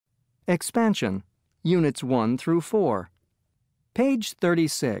Expansion, Units 1 through 4. Page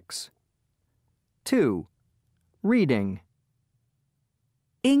 36. 2. Reading.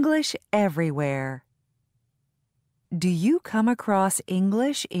 English everywhere. Do you come across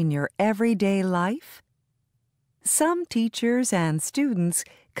English in your everyday life? Some teachers and students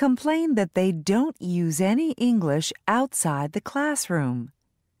complain that they don't use any English outside the classroom.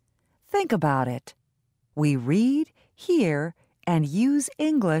 Think about it. We read, hear, and use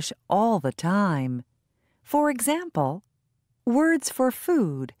English all the time. For example, words for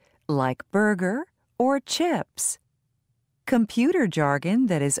food like burger or chips. Computer jargon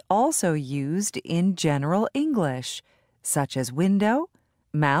that is also used in general English, such as window,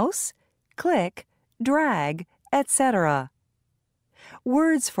 mouse, click, drag, etc.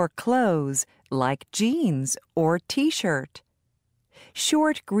 Words for clothes like jeans or t-shirt.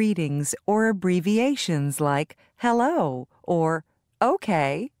 Short greetings or abbreviations like hello or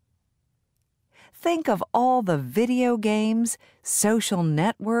okay. Think of all the video games, social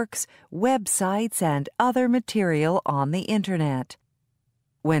networks, websites, and other material on the Internet.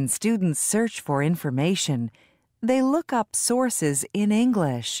 When students search for information, they look up sources in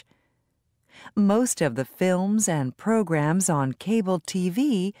English. Most of the films and programs on cable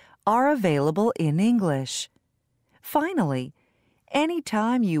TV are available in English. Finally,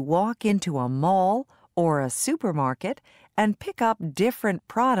 anytime you walk into a mall or a supermarket and pick up different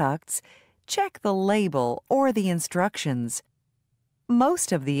products, check the label or the instructions.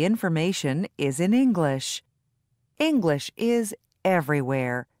 Most of the information is in English. English is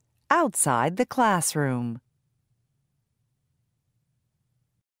everywhere, outside the classroom.